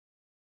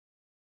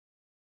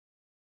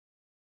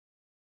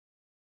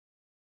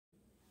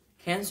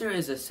Cancer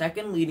is the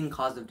second leading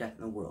cause of death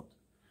in the world.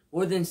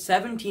 More than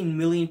 17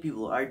 million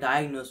people are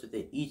diagnosed with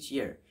it each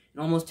year,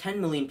 and almost 10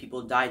 million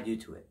people die due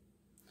to it.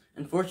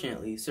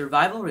 Unfortunately,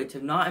 survival rates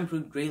have not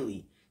improved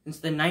greatly since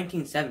the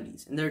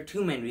 1970s, and there are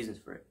two main reasons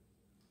for it.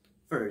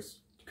 First,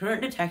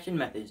 current detection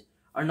methods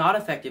are not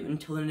effective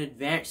until an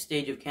advanced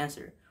stage of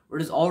cancer, where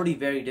it is already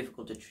very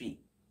difficult to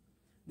treat.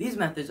 These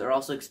methods are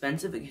also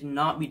expensive and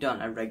cannot be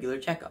done at regular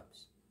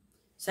checkups.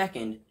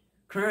 Second,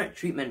 current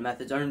treatment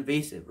methods are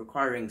invasive,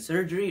 requiring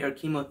surgery or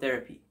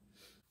chemotherapy.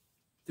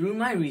 Through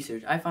my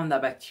research, I found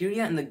that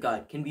bacteria in the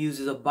gut can be used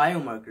as a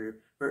biomarker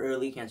for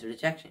early cancer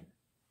detection.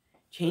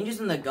 Changes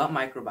in the gut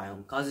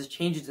microbiome causes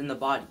changes in the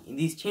body, and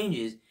these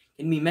changes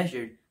can be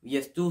measured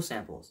via stool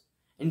samples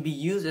and be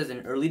used as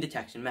an early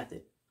detection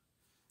method.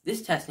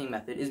 This testing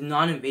method is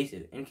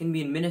non-invasive and can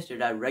be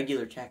administered at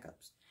regular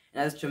checkups,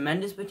 and has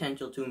tremendous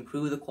potential to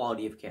improve the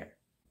quality of care.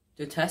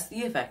 To test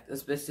the effect of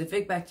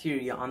specific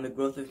bacteria on the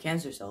growth of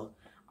cancer cells,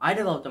 I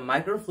developed a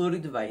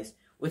microfluidic device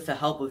with the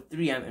help of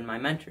 3M and my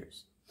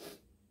mentors.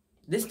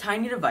 This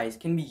tiny device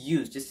can be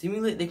used to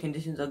simulate the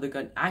conditions of the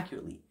gut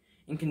accurately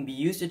and can be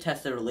used to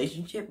test the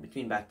relationship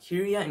between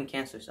bacteria and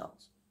cancer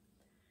cells.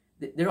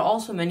 There are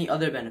also many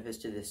other benefits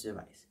to this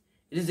device.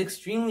 It is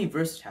extremely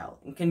versatile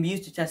and can be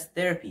used to test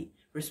therapy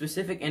for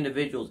specific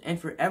individuals and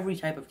for every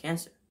type of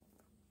cancer.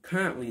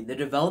 Currently, the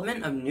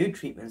development of new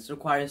treatments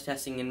requires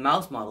testing in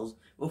mouse models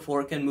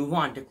before it can move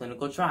on to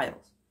clinical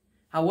trials.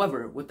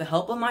 However, with the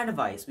help of my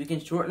device, we can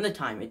shorten the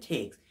time it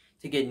takes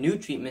to get new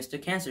treatments to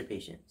cancer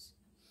patients.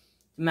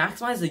 To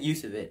maximize the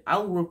use of it, I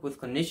will work with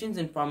clinicians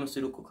and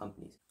pharmaceutical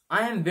companies.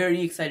 I am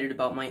very excited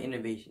about my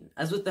innovation,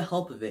 as with the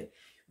help of it,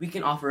 we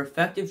can offer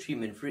effective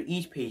treatment for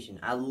each patient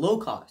at low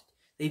cost,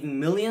 saving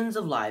millions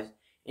of lives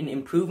and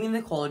improving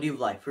the quality of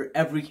life for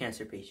every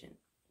cancer patient.